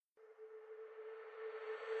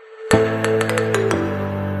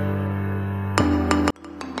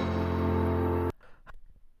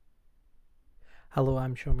Hello,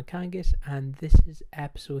 I'm Sean McCangus, and this is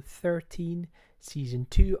episode 13, season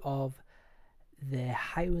 2 of the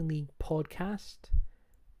Highland League podcast.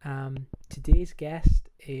 Today's guest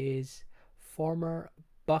is former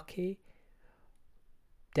Buckie,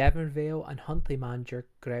 Devon Vale, and Huntly manager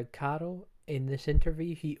Greg Carroll. In this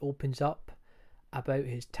interview, he opens up about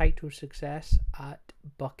his title success at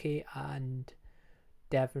Buckie and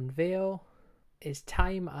Devon Vale, his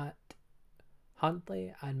time at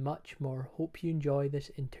Huntly, and much more. Hope you enjoy this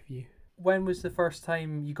interview. When was the first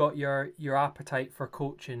time you got your appetite for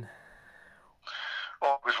coaching?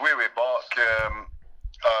 Well, it was way back.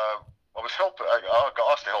 I was helping. I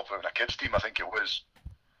got asked to help out in a kids team, I think it was,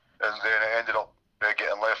 and then I ended up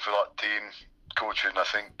getting left for that team, coaching. I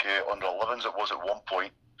think under 11s it was at one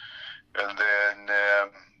point, and then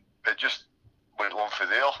it just went on from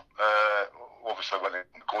there. Obviously, I went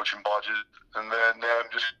in coaching badges, and then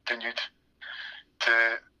just continued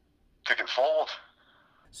to take it forward.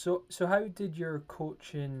 So how did your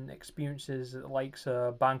coaching experiences at the likes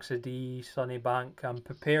of Banks of Dee, Sunnybank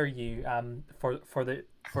prepare you for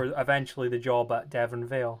eventually the job at Devon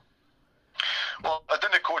Vale? Well, I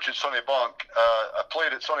didn't coach at Sunnybank. I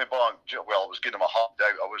played at Sunnybank. Well, I was getting my heart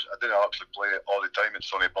out. I didn't actually play all the time at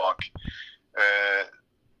Sunnybank.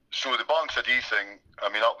 So the Banks of Dee thing,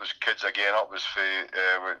 I mean, that was kids again. That was for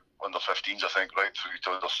under 15s, I think, right through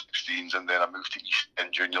to under 16s, and then I moved to East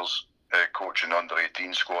End Juniors, coaching under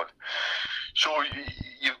 18 squad. So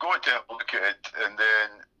you've got to have a look at it, and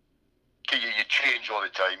then you change all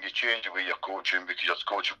the time. You change the way you're coaching because you're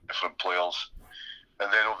coaching different players.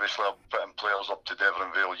 And then obviously I'm putting players up to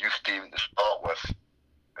Devon Vale youth team to start with,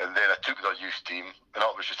 and then I took their youth team, and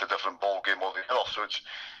that was just a different ball game altogether. So it's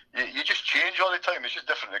you just change all the time. It's just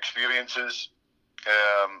different experiences.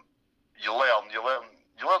 You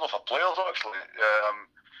learn off of players actually,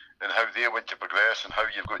 and how they want to progress, and how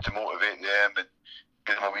you've got to motivate them and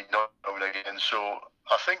get them a wee nut now and again. So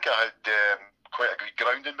I think I had quite a good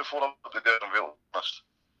grounding before I got to Devon Vale.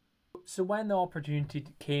 So when the opportunity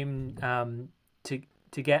came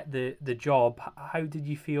to get the job, how did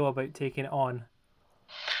you feel about taking it on?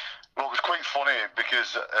 Well, it was quite funny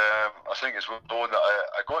because I think it's well known that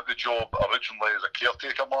I got the job originally as a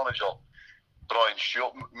caretaker manager. Brian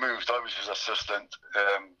Stewart moved. I was his assistant.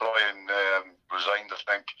 Brian resigned, I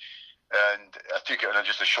think, and I took it in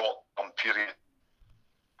just a short-term period.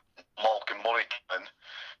 Malcolm Murray came in,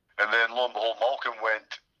 and then lo and behold, Malcolm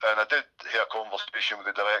went, and I did have a conversation with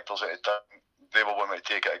the directors at the time. They were wanting me to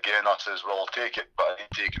take it again. I says, well, I'll take it, but I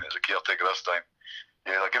ain't taking it as a caretaker this time.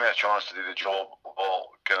 Yeah, they'll give me a chance to do the job, or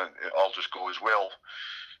I'll just go as well.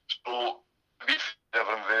 So, we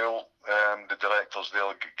Devon Vale, the directors,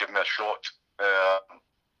 they'll give me a shot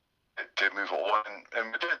to move it on,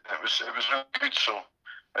 and we did. It was really good. So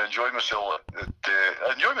I enjoyed myself.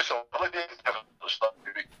 I enjoyed myself. I didn't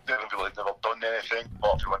Devon Vale had never done anything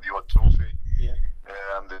apart from the odd trophy. Yeah.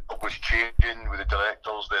 The job was changing with the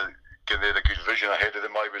directors. They had a good vision ahead of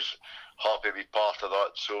them. I was happy to be part of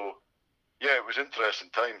that. So yeah, it was interesting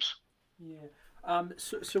times. Yeah.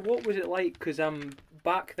 So what was it like? Because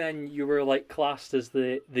back then you were like classed as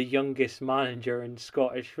the youngest manager in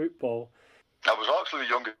Scottish football. I was actually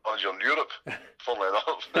the youngest manager in Europe, funnily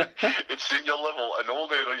enough, at senior level, and the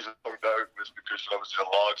only reason I found out was because I was in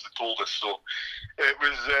the lads that told us. So it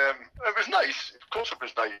was nice. Of course, it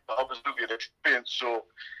was nice. I was really an experience. So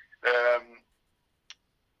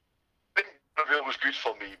I think it was good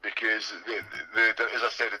for me because as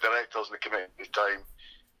I said, the directors and the committee at the time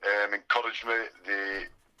encouraged me. They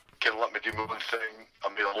kind of let me do my own thing.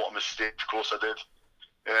 I made a lot of mistakes. Of course, I did.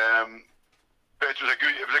 But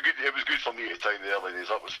it was good for me at the time, the early days,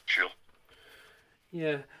 that was for sure.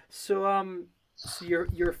 Yeah. So so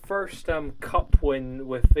your first cup win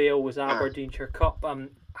with Vale was Aberdeenshire Cup.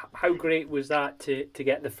 How great was that to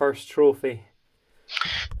get the first trophy?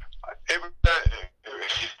 It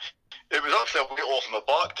was actually a weight off my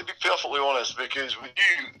back, to be perfectly honest, because when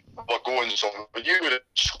you were going somewhere, when you were a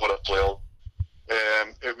squad player,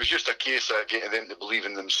 it was just a case of getting them to believe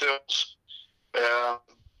in themselves.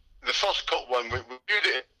 The first cup one, we knew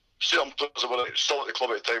that certain players that were still at the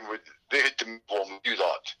club at the time, they had to move on, we knew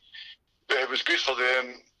that. But it was good for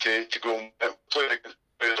them to go and play against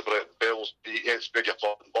players like Bells, beg your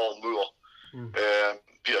pardon, Balmoor,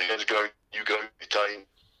 Peter Hens ground, new ground at the time,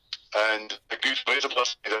 and a good friend of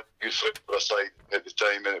us, a good friend of our side at the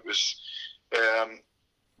time, and it was,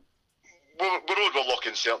 we rode with luck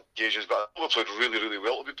in certain occasions, but I thought we played really, really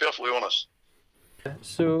well, to be perfectly honest.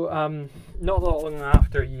 So, not long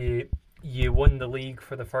after you won the league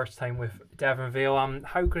for the first time with Devon Vale,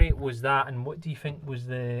 how great was that, and what do you think was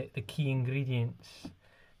the key ingredients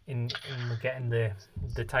in getting the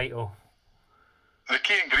title? the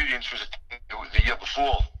key ingredients was the year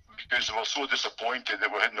before, because they were so disappointed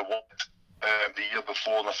that we hadn't won the year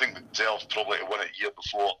before, and I think we deserved probably to win it the year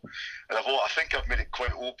before. And I think I've made it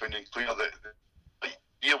quite open and clear that the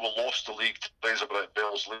year we lost the league to Elizabeth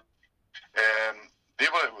Bells League,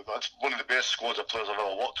 that's one of the best squads of players I've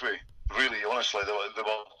ever worked with. Really, honestly, they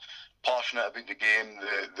were passionate about the game.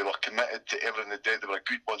 They were committed to everything they did. They were a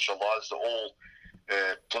good bunch of lads that all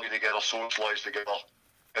played together, socialised together,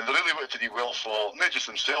 and they really wanted to do well for not just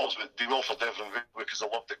themselves, but do well for Devon because they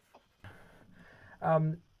loved it.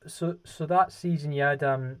 So that season you had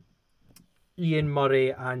Ian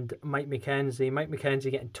Murray and Mike McKenzie. Mike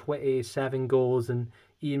McKenzie getting 27 goals and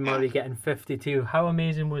Ian Murray getting 52. How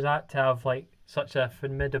amazing was that to have such a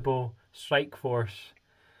formidable strike force?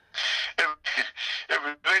 It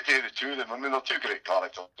was great to hear the two of them. I mean, they're two great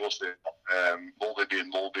characters, of course. Moldy being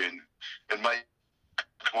Moldy, and Mike,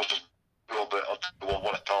 of course,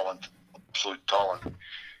 what a talent, absolute talent.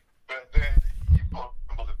 But then you've got to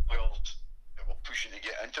remember the players that were pushing to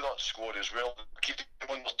get into that squad as well, keeping them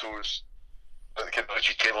on their toes. Like the kind of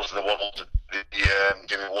Richie Taylors of the world, the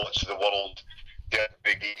Jamie Watts of the world, the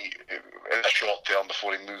Big E in a short term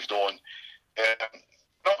before he moved on.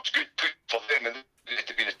 That was good for them, and they had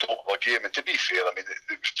to be in the top of their game. And to be fair, I mean,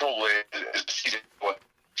 it was probably as the season went,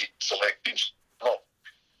 select teams. Not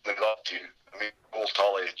that too. I mean, goal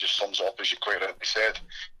tally just sums it up as you quite rightly said.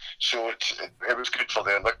 So it was good for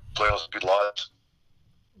them. Like players, good lads.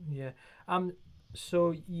 Yeah.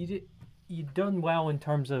 So you done well in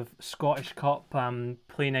terms of Scottish Cup,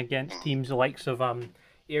 playing against teams the likes of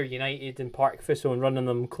Ayr United and Partick Thistle and running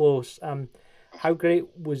them close. How great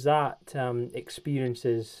was that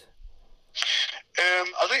experiences?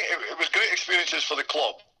 I think it was great experiences for the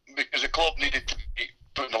club, because the club needed to be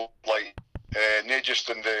put in the light, not just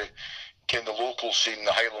in the kind of local scene,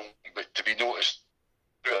 the Highland League, but to be noticed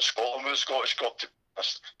throughout Scotland with the Scottish Cup. To be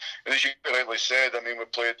honest. And as you rightly said, I mean, we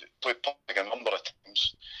played Partick a number of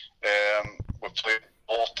times. We played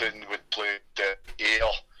Orton, we played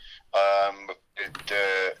Ayr, we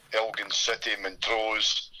played Elgin City,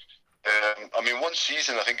 Montrose. I mean, one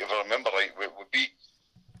season, I think if I remember right, we beat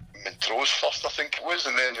Montrose first, I think it was,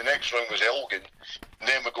 and then the next round was Elgin, and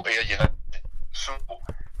then we got Ayr United. So,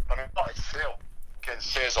 I mean, that itself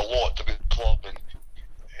says a lot about the club, and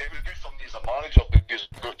it was good for me as a manager, because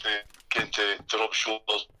I got to rub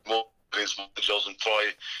shoulders more against managers and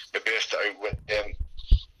try my best to outwit them.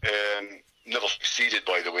 Never succeeded,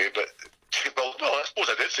 by the way, but well, I suppose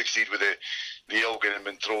I did succeed with the Elgin and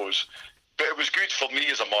Montrose. But it was good for me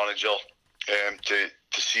as a manager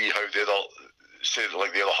to see how the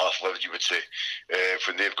other half lives, you would say,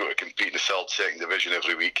 when they've got to compete in the third, second division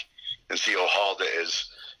every week, and see how hard it is.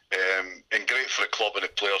 And great for the club and the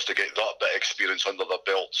players to get that bit of experience under their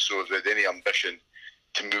belt, so if they had any ambition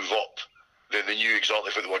to move up, then they knew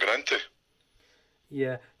exactly what they were going into.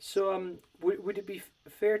 Yeah. So would it be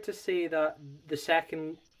fair to say that the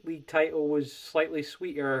second league title was slightly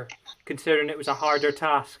sweeter, considering it was a harder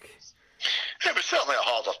task? It was certainly a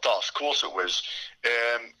harder task, of course it was.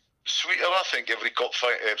 Sweeter, I think every cup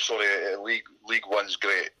fight, League One's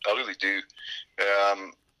great. I really do.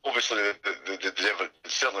 Obviously,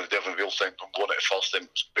 certainly the Devon Vale time won it first time. It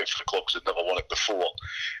was great for the club because they'd never won it before.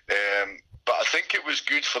 But I think it was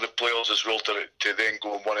good for the players as well to then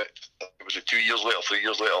go and win it. Was it 2 years later, 3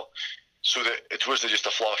 years later? So that it wasn't just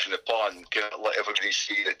a flash in the pan. Kind of let everybody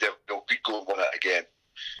see that Devon Vale could go and win it again.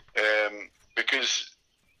 Because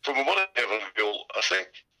when we won at Devon Vale, I think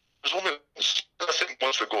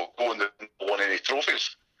once we got going, they didn't won any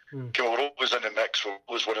trophies. We were always in the mix. We were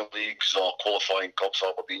always winning leagues or qualifying cups,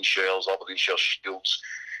 Aberdeenshire Shields.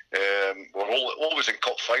 We were always in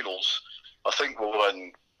cup finals. I think we were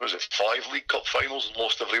in 5 League Cup finals and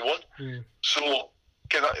lost every one. So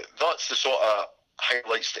that's the sort of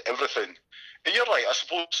highlights to everything. And you're right, I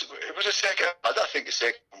suppose it was a second. I don't think the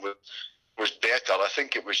second one was better. I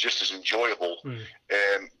think it was just as enjoyable,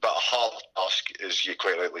 but a hard task, as you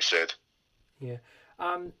quite rightly said. Yeah.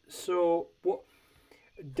 So what?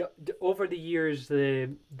 Over the years,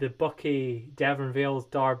 the Buckie Devon Vale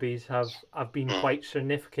derbies have been quite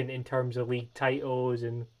significant in terms of league titles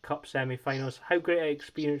and cup semi-finals. How great an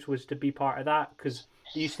experience was to be part of that? Because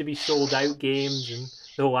there used to be sold out games and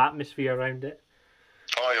the whole atmosphere around it.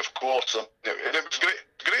 Aye, of course. And it was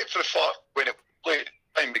great for the fact when it played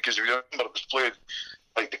time, because we remember it was played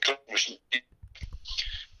like the Christmas Eve.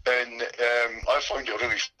 And I found it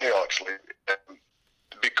really funny, actually,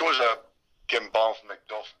 because Kim Banff and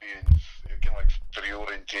McDuff being kind of like very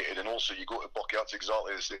orientated, and also you go to Buckie, that's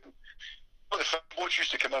exactly the same. But the boats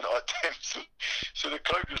used to come in at that time, so the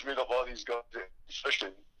crowd was made up of all these guys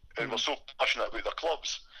fishing, and were so passionate about their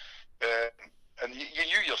clubs. and you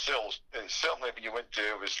knew yourselves, and certainly when you went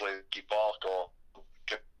to obviously Key Park or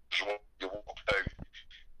you walked out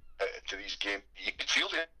to these games, you could feel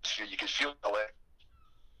the atmosphere, you could feel the elect,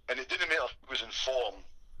 and it didn't matter who was in form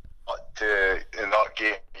in that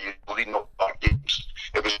game, leading up to that games.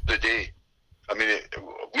 It was the day. I mean,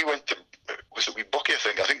 we went to, was it with Bucky, I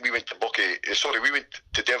think we went to Bucky, we went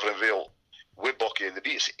to Devon Vale with Bucky, and they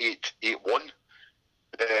beat us 8-1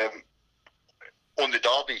 on the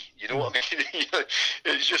derby, you know what I mean?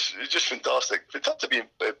 It's just fantastic. It had to be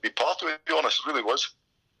part of it, to be honest, it really was.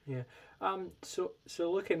 Yeah. So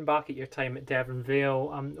looking back at your time at Devon Vale,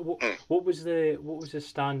 what was the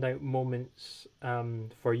standout moments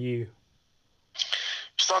for you?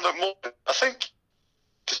 Standout moment, I think,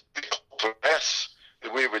 to progress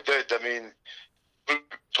the way we did. I mean, we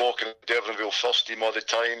were talking Devon Vale first team all the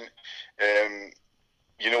time.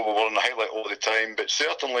 We were on the highlight all the time, but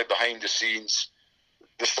certainly behind the scenes,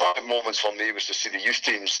 the standout moments for me was to see the youth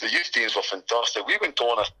teams. The youth teams were fantastic. We went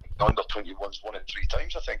on under 21s 1 and 3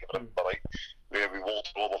 times, I think, if I remember right, where we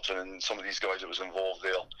Walter Robertson and some of these guys that was involved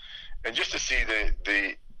there, and just to see the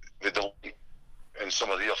delight in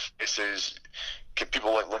some of their faces.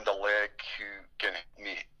 People like Linda Legg, who can help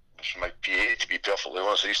me from my PA, to be perfectly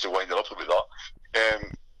honest, I used to wind her up about that.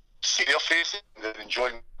 See their faces and the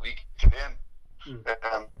enjoyment week to them.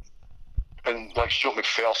 And like Stuart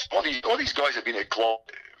McPherson, all these guys have been at club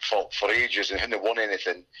for ages and haven't won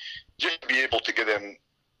anything. Just to be able to give them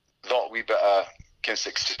that wee bit of kind of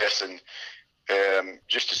success and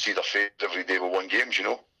just to see their face every day with 1 games, you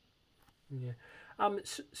know. Yeah.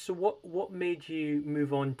 So what made you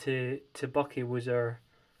move on to Bucky? Was there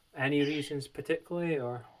any reasons particularly,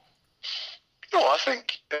 or? No, I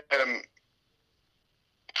think when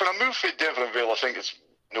I moved to Devon Vale, I think it's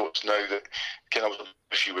noticed now that kind of was an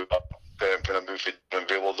issue with that when I moved to Devon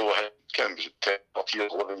Vale, although I had kind of 10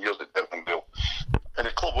 years, 11 years at Devon Vale. And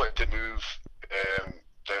the club wanted to move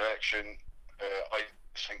direction. I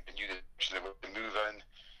think they knew the direction they wanted to move in.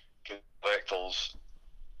 Collectors,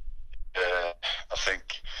 I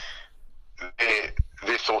think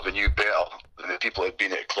they thought they knew better than the people that had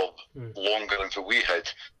been at the club longer than we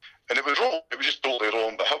had. And it was wrong. It was just totally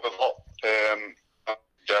wrong. But however,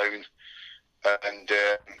 down, and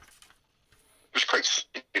it was quite,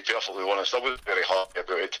 to be perfectly honest, I wasn't very happy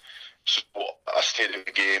about it. So I stayed in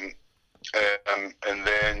the game. And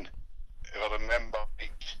then, if I remember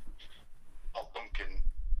right, Al Duncan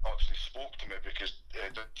actually spoke to me because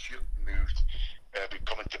Stuart moved, be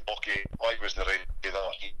coming to Bucky. I wasn't ready to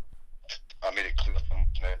that. I made it clear to him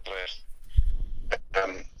in the press.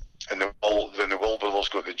 And then the Will brothers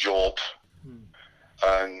got the job,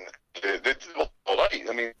 and they did all right.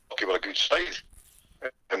 I mean, Bucky were a good side,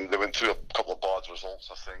 and they went through a couple of bad results,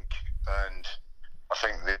 I think, and I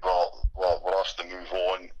think they were asked to move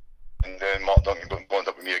on. And then Mark Duncan got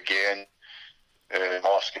up with me again,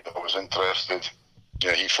 asking if I was interested.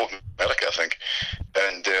 Yeah, he fought in America, I think,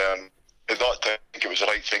 and at that time, I think it was the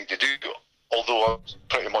right thing to do. Although I was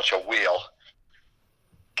pretty much aware,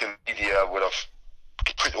 media would have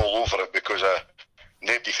put all over it because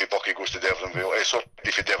nobody for Bucky goes to Devon Vale.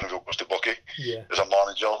 Nobody for Devon Vale goes to Bucky as a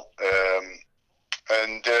manager.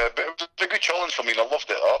 But it was a good challenge for me, and I loved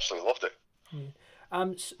it. I absolutely loved it.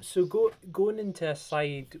 So going into a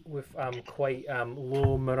side with quite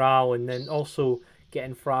low morale, and then also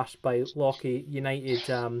getting thrashed by Lochie United,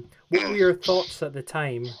 what were your thoughts at the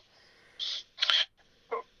time?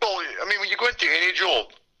 Well, I mean, when you go into any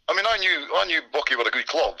job, I mean, I knew Bucky were a good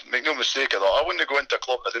club. Make no mistake of that. I wouldn't go into a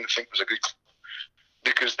club I didn't think was a good club,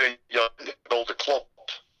 because then you're having to build a club,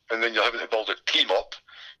 and then you're having to build a team up.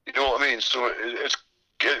 You know what I mean? So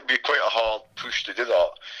it'd be quite a hard push to do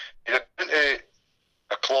that. You're into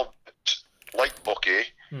a club like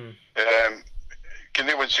Bucky, can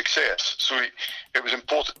they win success? So it was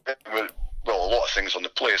important with, a lot of things on the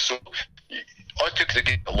play. So I took the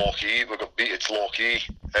game to Lochie. We got beat at Lochie.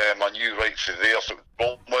 I knew right through there what the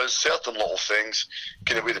problem was. Certain little things,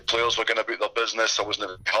 kind of way the players were going about their business, I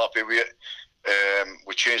wasn't happy with it.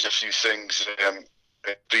 We changed a few things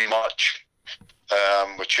pre-match.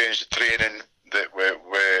 We changed the training that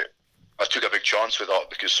I took a big chance with that,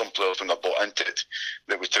 because some players, when they bought into it,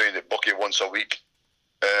 that we trained at Bucky once a week.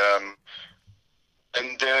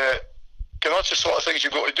 That's the sort of things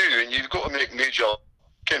you've got to do, and you've got to make major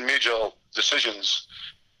decisions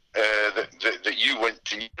that you went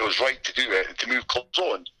to, was right to do it and to move clubs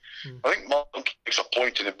on. I think Mark makes a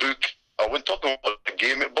point in the book. I went up to a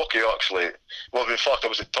game at Bucky, actually. Well, in fact, I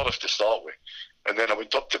was at Turriff to start with, and then I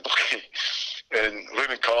went up to Bucky, and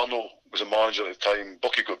Raymond Carnell was a manager at the time.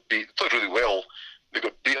 Bucky got beat, played really well. They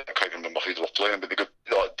got beat, I can't remember who they were playing, but they got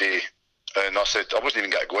beat that day. And I said, I wasn't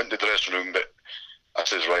even going to go into the dressing room, but I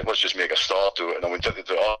says, right, let's just make a start to it. And I went into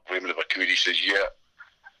the Raymond Vacoudi, he says, yeah.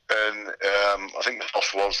 And I think the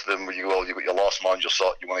first words to them were, well, you got your last manager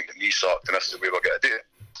sacked, you want to get me sacked, and that's the way we're going to do it.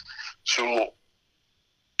 So,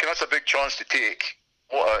 that's a big chance to take.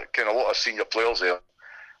 A lot of senior players there.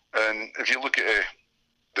 And if you look at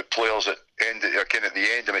the players at the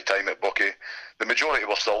end of my time at Bucky, the majority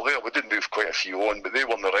were still there. We did move quite a few on, but they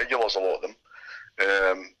weren't the regulars, a lot of them.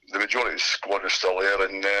 The majority of the squad was still there,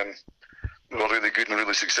 and they were really good and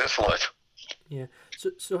really successful at it. Yeah.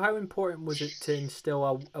 So how important was it to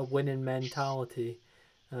instill a winning mentality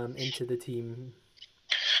into the team?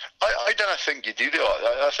 I don't think you do that.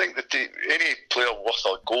 I think that any player worth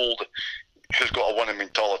their gold who's got a winning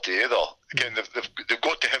mentality either. Again, they've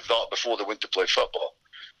got to have that before they went to play football.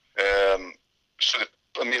 I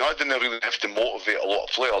didn't really have to motivate a lot of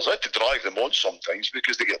players. I had to drive them on sometimes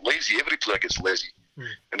because they get lazy. Every player gets lazy.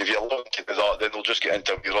 And if you allow them to do that, then they'll just get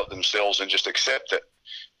into it themselves and just accept it.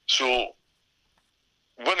 So,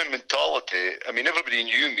 winning mentality, everybody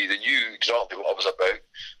knew me. They knew exactly what I was about.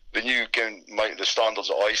 They knew the standards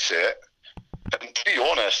that I set. And to be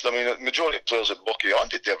honest, the majority of players at Bucky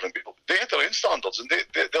and at Devon, they had their own standards, and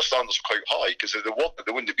their standards were quite high because if they weren't,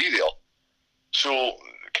 they wouldn't be there. So,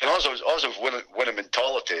 as of winning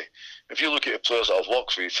mentality, if you look at the players that I've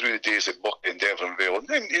worked with through the days at Bucky and Devon Vale,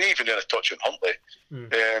 and even in a touch on Huntly,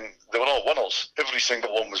 they were all winners. Every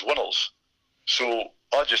single one was winners. So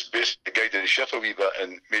I just basically guided the ship a wee bit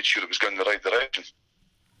and made sure it was going in the right direction.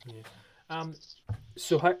 Yeah.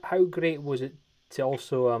 So how great was it to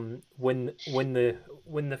also win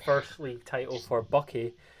the first league title for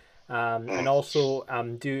Bucky, and also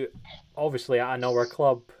do obviously at another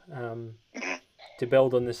club to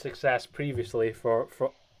build on the success previously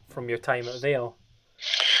from your time at Vale?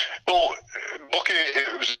 Well, Bucky,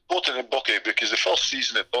 it was important in Bucky because the first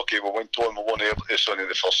season at Bucky we went on,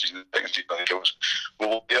 the first season, I think it was, we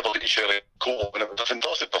won the Everleigh Cherry Cole, and it was a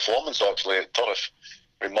fantastic performance actually at Turriff,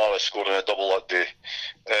 with Maris scoring a double that day.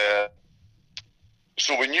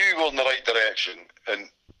 So we knew we were in the right direction, and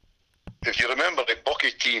if you remember, the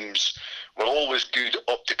Bucky teams were always good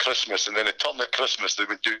up to Christmas, and then at turn at Christmas they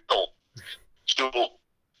would do ill. So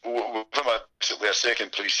we had basically a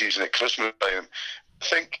second pre-season at Christmas time. I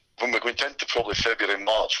think when we went into probably February,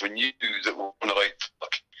 March, we knew that we were on the right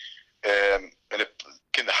track. And the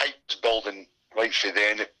hype was building right from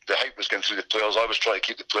then. The hype was going through the players. I was trying to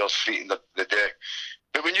keep the players' feet in the deck.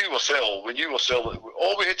 But we knew we were selling.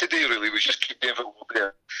 All we had to do really was just keep doing what we were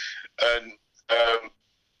doing. And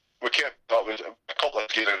we kept that with a couple of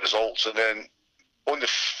key results. And then on the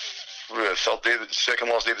second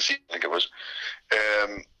last day of the season, I think it was,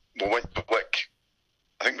 we went to Wick.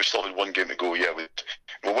 I think we still had one game to go, yeah.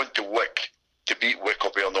 We went to Wick to beat Wick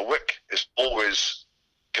up there. Now, Wick is always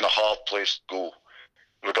kind of hard place to go,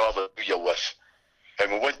 regardless of who you're with.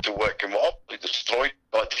 And we went to Wick and we utterly destroyed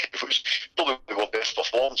that. It was probably one of the best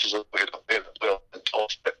performances that we had up there.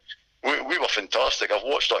 We were fantastic. I've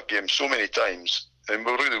watched that game so many times, and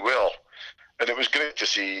we really were. And it was great to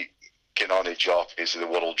see Kenani Jaffe's of the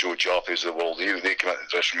world, Joe Jaffe's of the world. They came out of the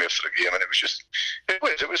dressing room after the game, and it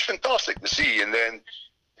was fantastic to see. And then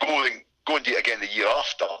go and do it again the year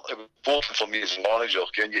after. It was important for me as a manager.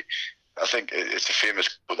 I think it's a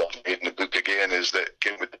famous quote that I've made in the book again, is that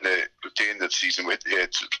we didn't retain the season, to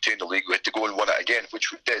retain the league, we had to go and win it again,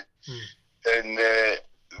 which we did. And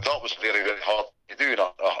that was very, very hard to do.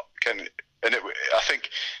 And I think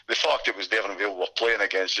the fact it was Devon Vale we were playing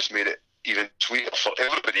against just made it even sweeter for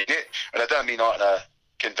everybody. And I don't mean that in a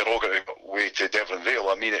kind of derogatory way to Devon Vale.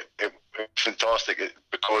 I mean it was fantastic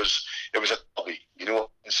because it was a derby,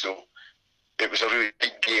 so it was a really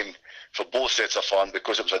big game for both sets of fans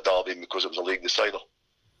because it was a derby and because it was a league decider.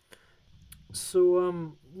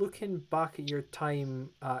 So, looking back at your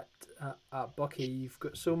time at Bucky, you've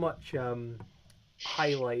got so much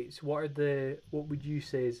highlights. What would you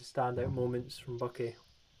say is the standout moments from Bucky?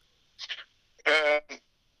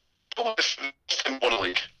 Probably the first in one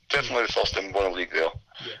league. Definitely the first in one league there.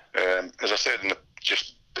 Yeah. As I said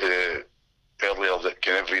earlier, that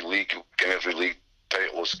every league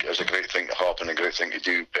title is a great thing to happen, a great thing to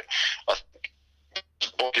do. But I think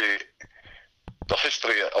Bucky, the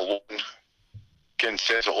history alone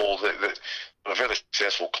says it all. That they're a very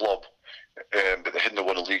successful club, but they hadn't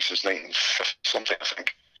won a league since 1950 something, I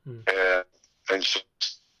think. And so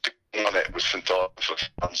on it was fantastic for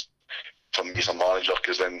fans, for me as a manager,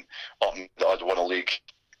 because then I'd won a league,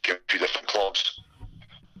 two different clubs.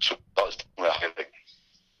 So that's definitely a highlight.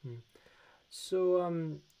 So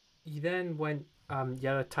you then went, you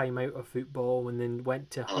had a time out of football and then went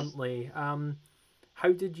to Huntly.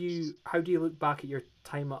 How do you look back at your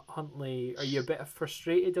time at Huntly? Are you a bit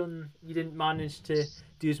frustrated on you didn't manage to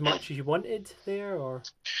do as much as you wanted there, or?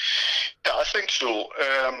 Yeah, I think so.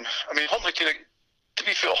 I mean, Huntly, to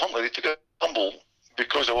be fair, Huntly, they took a tumble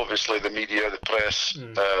because of obviously the media, the press,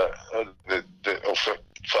 the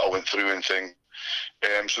what I went through and thing.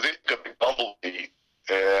 So they took a big tumble, and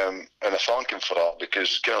I thank them for that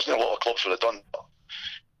because there's not a lot of clubs would have done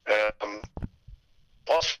that.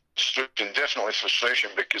 Plus frustration, definitely frustration,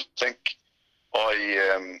 because I think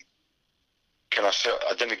I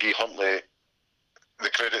didn't give Huntly the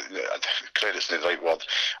credit. Credit's not the right word.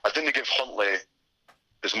 I didn't give Huntly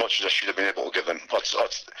as much as I should have been able to give them. That's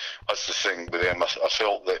the thing with them. I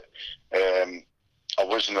felt that I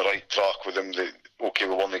was in the right track with them. That okay,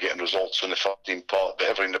 we weren't getting results in the 15 part, but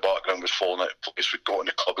everything in the background was falling out of place. We'd got in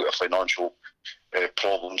the club out of financial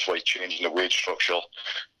problems, like changing the wage structure.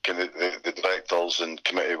 The directors and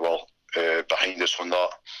committee were behind us on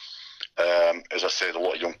that. As I said, a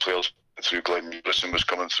lot of young players through. Glenn Murison was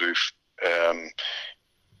coming through.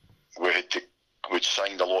 We'd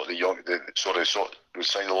signed a lot of we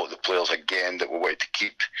signed a lot of the players again that we wanted to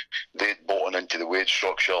keep. They'd bought into the wage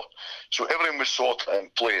structure, so everything was sort of in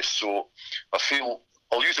place. So I feel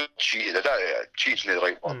I'll use it cheated. Cheating's not the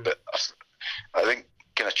right word, but I think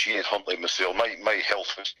kind of cheated Huntly myself. My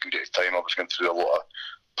health was good at the time. I was going through a lot of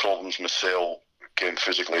problems myself,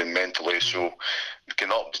 physically and mentally. So that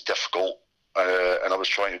was difficult, and I was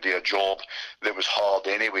trying to do a job that was hard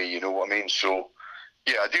anyway. You know what I mean? So.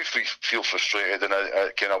 Yeah, I do feel frustrated, and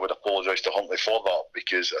I would apologise to Huntly for that,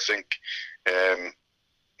 because I think I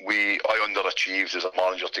underachieved as a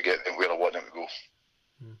manager to get them where I wanted them to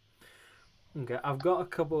go. Okay, I've got a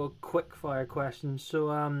couple of quick fire questions. So,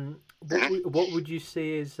 what would you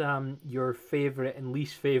say is your favourite and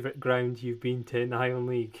least favourite ground you've been to in the Highland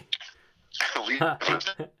League?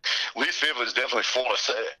 Least favourite is definitely Forest,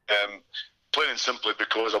 plain and simply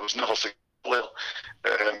because I was never successful.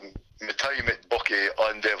 My time at Buckie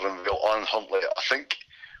and Devonville and Huntly, I think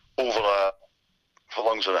over how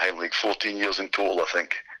long was I in the Highland League? 14 years in total, I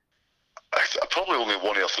think. I probably only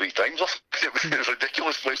won it 3 times. It was a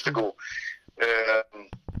ridiculous place to go.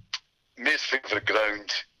 Most favourite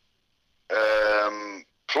ground,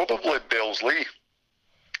 probably Bellsleigh,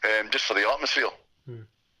 just for the atmosphere.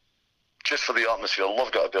 Just for the atmosphere. I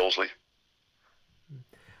love going to Bellsleigh.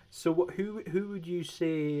 So who would you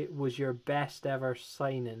say was your best ever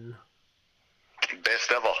signing?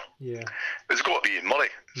 Best ever? Yeah. It's got to be Ian Murray.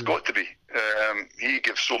 It's got to be. He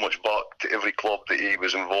gives so much back to every club that he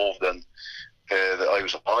was involved in, that I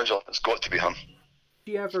was a manager. It's got to be him.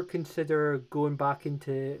 Do you ever consider going back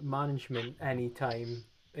into management any time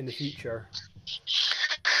in the future?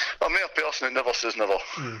 I'm not a person that never says never.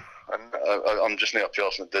 I'm just not a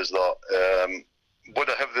person that does that. Would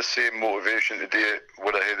I have the same motivation to do it?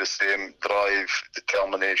 Would I have the same drive,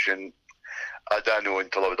 determination? I don't know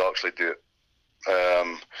until I would actually do it.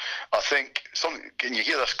 I think can you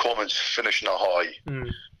hear this comments finishing a high?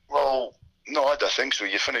 Well, no, I don't think so.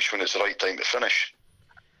 You finish when it's the right time to finish.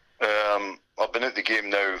 I've been at the game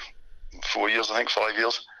now 4 years, I think 5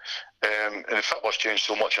 years, and the football's changed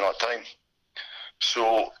so much in that time.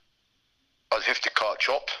 So I'd have to catch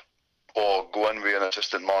up, or go in with an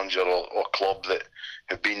assistant manager or club that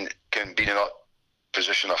have been in that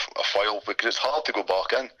position a while, because it's hard to go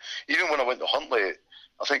back in. Even when I went to Huntly,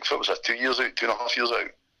 I think it was 2 years out, 2.5 years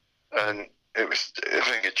out, and it was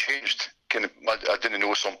everything had changed. I didn't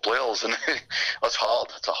know some players, and that's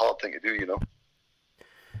hard. It's a hard thing to do, you know.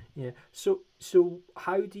 Yeah. So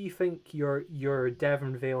how do you think your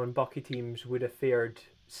Devonvale and Buckie teams would have fared?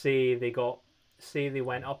 Say they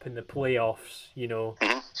went up in the playoffs, you know,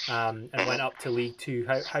 and went up to League Two.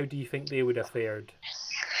 How do you think they would have fared?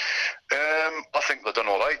 I think they've done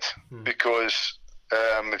all right, because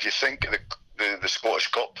if you think of the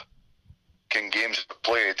Scottish Cup games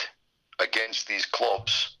played against these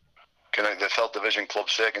clubs, the third division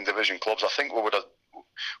clubs, second division clubs, I think we would have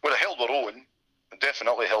held our own,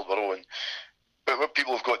 definitely held our own. But what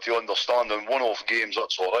people have got to understand, in one-off games,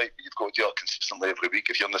 that's all right. But you've got to do it consistently every week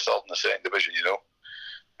if you're in the third and the second division, you know.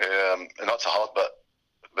 And that's a hard bit.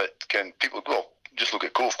 But can people go? Just look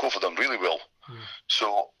at Cove. Cove have done really well.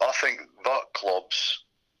 So I think that clubs,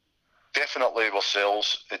 definitely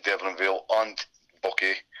ourselves at Devonvale and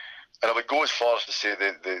Buckie, and I would go as far as to say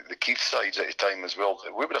the Keith sides at the time as well,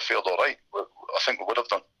 we would have fared all right. I think we would have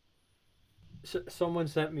done. So, someone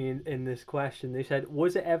sent me in this question, they said,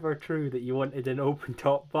 was it ever true that you wanted an open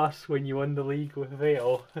top bus when you won the league with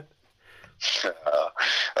Vale?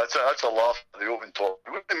 That's a laugh at the open top.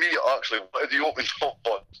 It wasn't me actually, the open top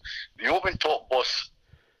bus. The open top bus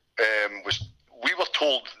was, we were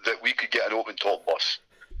told that we could get an open top bus.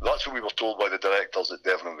 That's what we were told by the directors at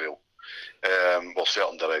Devon and Vale. Well,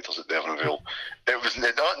 certain directors at Devon and Vale.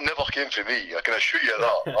 That never came from me. I can assure you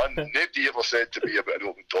that. Nobody ever said to me about an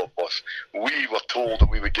open top bus. We were told that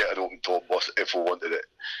we would get an open top bus if we wanted it,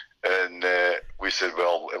 and we said,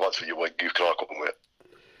 well, if that's what you want, you crack on with it.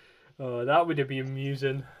 Oh, that would have been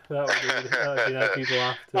amusing. That would have been a good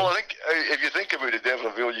laugh. Well, I think if you think about it, Devon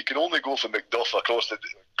and Vale, you can only go from Macduff across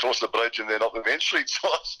the bridge and then up the main street. So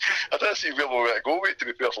I don't see where we're going to go with, to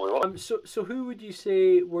be perfectly honest. So who would you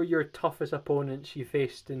say were your toughest opponents you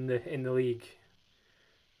faced in the league?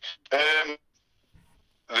 The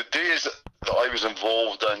days that I was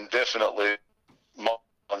involved in, definitely Mark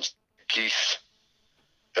and Keith,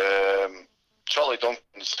 Charlie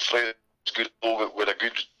Duncan's Fred was good with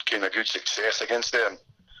a good success against them.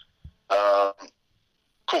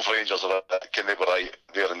 Cove Rangers are they were right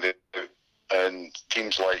there and there, and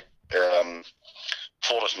teams like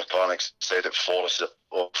Forest Mechanics said that Forest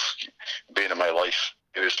of bane of my life,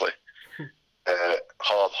 seriously.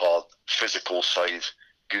 Hard, physical side,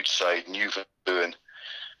 good side, new doing.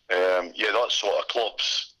 That sort of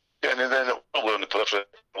clubs. Yeah, and then probably on the periphery,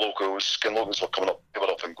 locals were coming up, they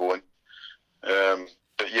were up and going.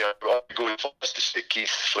 But yeah, I'd go first to say Keith,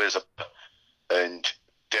 Fraser, and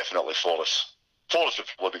definitely Forest. Forest would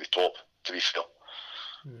probably be the top, to be fair.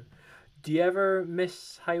 Do you ever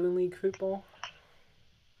miss Highland League football?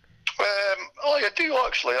 I do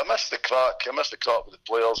actually. I miss the crack. I miss the crack with the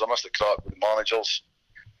players. I miss the crack with the managers.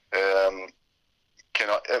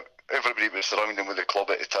 Everybody was surrounding with the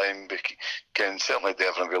club at the time. Certainly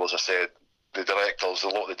Devon and Vale, as I said, the directors,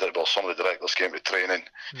 some of the directors came to training,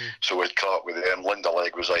 so we'd crack with them. Linda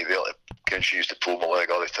Legg was there. She used to pull my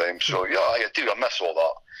leg all the time. So yeah, I do. I miss all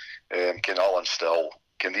that. Alan Still,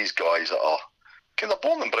 these guys that are they're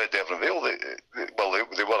born and bred Devon and Vale.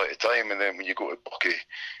 They were at the time, and then when you go to Bucky,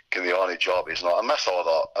 the Arnie Jarvis, I miss all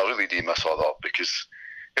that. I really do miss all that, because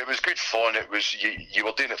it was good fun. It was you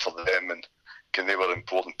were doing it for them, and they were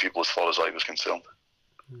important people as far as I was concerned.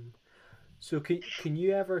 So can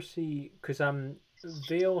you ever see, because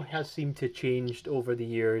Vale has seemed to changed over the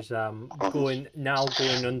years, going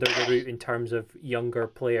under the route in terms of younger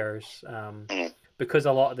players, because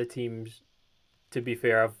a lot of the teams, to be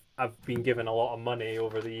fair, I've been given a lot of money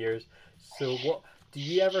over the years. So what do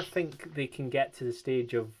you ever think they can get to the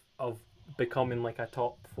stage of becoming like a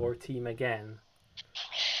top 4 team again?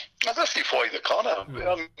 I don't see why they can't.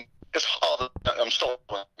 It's hard. I'm still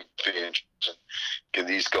paying and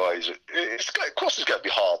these guys. Of course, it's got to be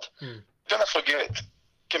hard. Don't forget.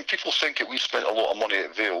 Can people think that we spent a lot of money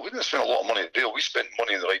at Vale? We didn't spend a lot of money at Vale. We spent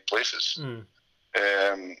money in the right places.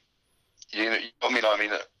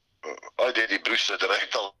 I did Eddie Bruce, the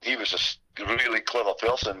director. He was a really clever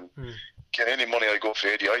person. Any money I got for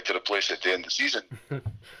Eddie, I had to replace it at the end of the season.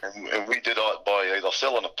 and we did that by either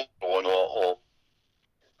selling a player on or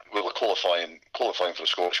qualifying for the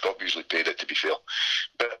Scottish Cup. Usually paid it, to be fair.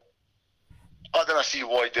 But I don't see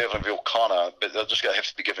why Devon Vale can't, but they're just going to have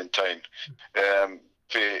to be given time.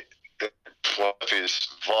 For his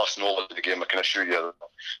vast knowledge of the game, I can assure you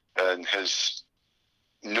that, and his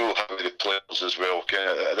know-how of the players as well.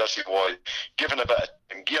 That's why give him a bit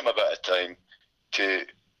of time to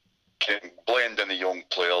blend in the young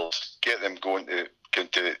players, get them going to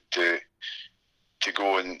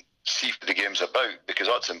go and see what the game's about, because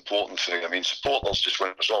that's an important thing. I mean, supporters just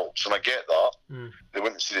want results, and I get that. They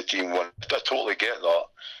want to see the team win. I totally get that.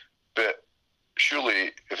 But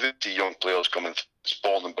surely, if they see young players coming,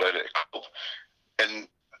 born and bred at a club, and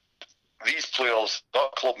these players,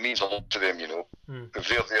 that club means a lot to them, If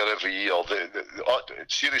they're there every year,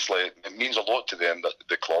 seriously, it means a lot to them,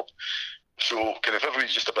 the club. So, if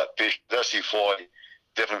everybody's just a bit patient, that's why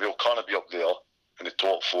Devon Vale can't be up there in the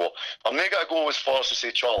top 4. I'm not going to go as far as to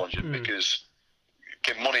say challenging, because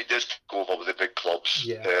money does go over with the big clubs.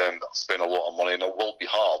 That spend a lot of money, and it will be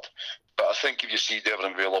hard. But I think if you see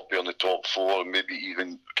Devon Vale up there in the top 4, maybe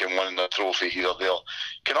even winning a trophy here or there,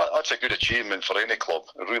 that's a good achievement for any club.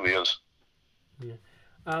 It really is.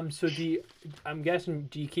 Yeah. So I'm guessing,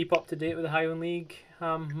 do you keep up to date with the Highland League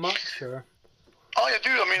much, or? I do.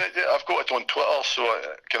 I mean, I've got it on Twitter, so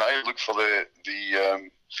I look for the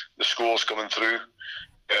scores coming through,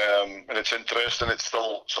 and it's interesting. It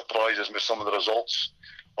still surprises me, some of the results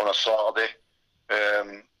on a Saturday.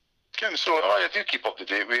 So I do keep up to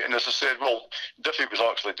date with it, and as I said, Diffie was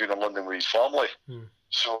actually doing in London with his family,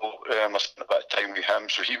 so I spent a bit of time with him,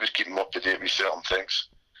 so he was keeping up to date with certain things.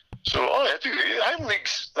 So I do. The Highland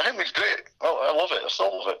League's great. I love it. I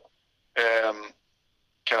still love it.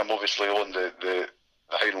 I'm obviously on the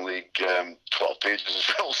Highland League Twitter pages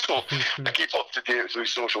as well, so I keep up to date through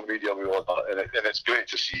social media with all that, and it's great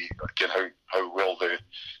to see again how well the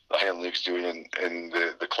Highland League's doing, and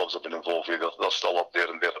the clubs have been involved with. They're still up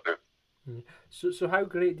there and thereabout. So how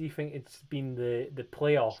great do you think it's been the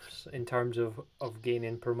playoffs in terms of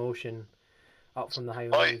gaining promotion up from the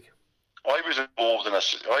Highland League? I was involved in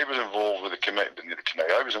this. I was involved with the committee.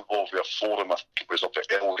 I was involved with a forum. I think it was up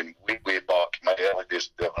at Elgin way back in my early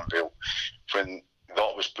days at Devon Vale, when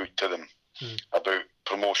that was put to them about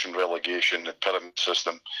promotion, relegation, the pyramid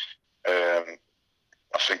system. I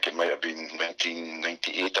think it might have been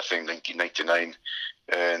 1998. I think 1999,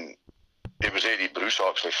 and it was Eddie Bruce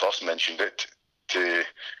actually first mentioned it to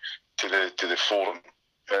the forum,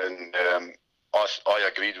 and I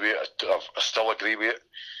agreed with it. I still agree with it.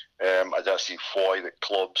 I don't see why the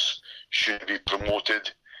clubs should be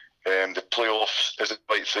promoted. The playoffs is the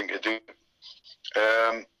right thing to do.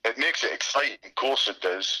 It makes it exciting, of course it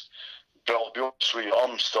does. But I'll be honest with you,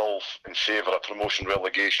 I'm still in favour of promotion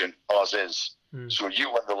relegation as is. So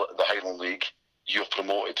you win the Highland League, you're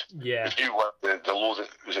promoted. Yeah. If you win the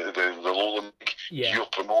Lowland League, you're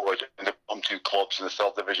promoted, and the bottom two clubs in the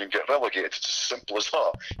third division get relegated. It's as simple as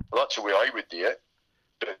that. That's the way I would do it.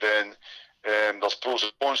 But then there's pros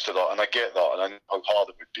and cons to that, and I get that, and I know how hard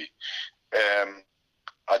it would be.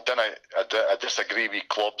 I disagree with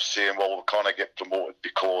clubs saying, well, we can't get promoted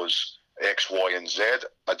because X, Y, and Z.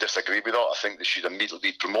 I disagree with that. I think they should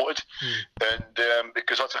immediately be promoted, and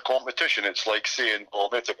because that's a competition. It's like saying, well,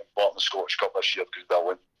 they're taking part in the Scottish Cup this year because they'll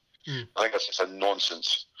win. I think that's just a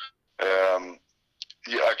nonsense. I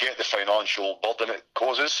get the financial burden it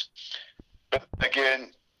causes, but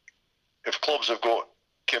again, if clubs have got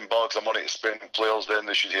bags of money to spend on players, then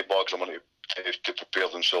they should have bags of money to prepare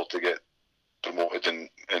themselves to get promoted and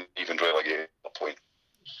even relegated at a point.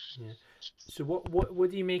 Yeah. So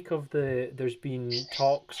what do you make of there's been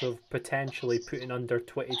talks of potentially putting under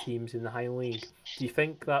 20 teams in the Highland League? Do you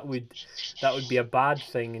think that would be a bad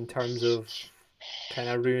thing in terms of kind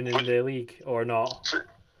of ruining the league or not?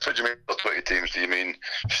 So do you mean 20 teams? Do you mean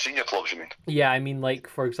senior clubs, you mean? Yeah, I mean, like,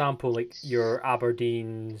 for example, like your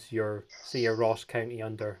Aberdeens, your Ross County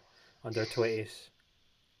under 20s.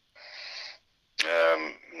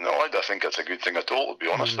 No, I don't think that's a good thing at all, to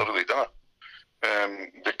be honest. I really don't.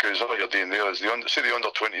 Because all you're doing there is the under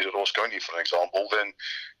 20s at Ross County, for example, then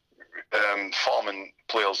farming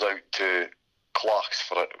players out to Clarks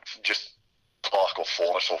for it, just Clark or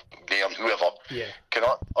Forrest or Nairn, whoever,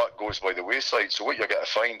 that goes by the wayside. So what you're going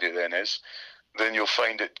to find then is, then you'll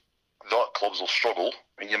find that clubs will struggle,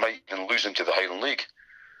 and you might even lose them to the Highland League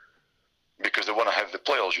because they want to have the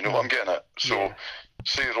players. You know what I'm getting at? So,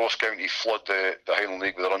 say Ross County flood the Highland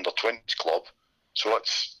League with their under 20s club, so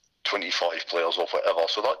that's 25 players or whatever.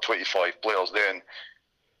 So that 25 players then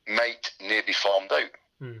might be farmed out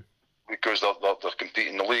because they're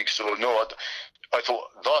competing in the league. So no, I thought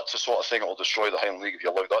that's the sort of thing that will destroy the Highland League if you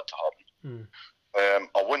allow that to happen.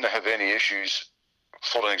 I wouldn't have any issues,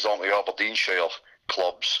 for an example, the Aberdeenshire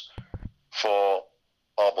clubs, for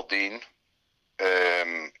Aberdeen,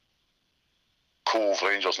 Cove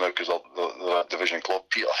Rangers now, because they're a division club,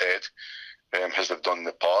 Peterhead, as they've done in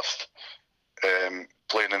the past,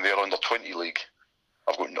 playing in their under 20 league.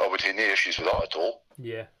 I would have no issues with that at all.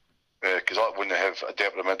 Yeah. Because that wouldn't have a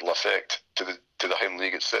detrimental effect to the Highland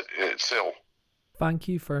League itself. Thank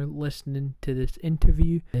you for listening to this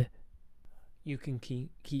interview. You can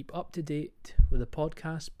keep up to date with the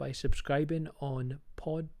podcast by subscribing on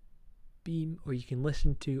Podbeam, or you can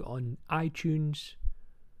listen to on iTunes.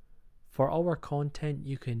 For our content,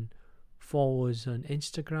 you can follow us on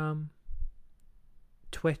Instagram,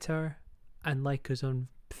 Twitter, and like us on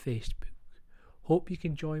Facebook. Hope you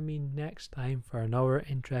can join me next time for another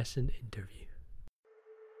interesting interview.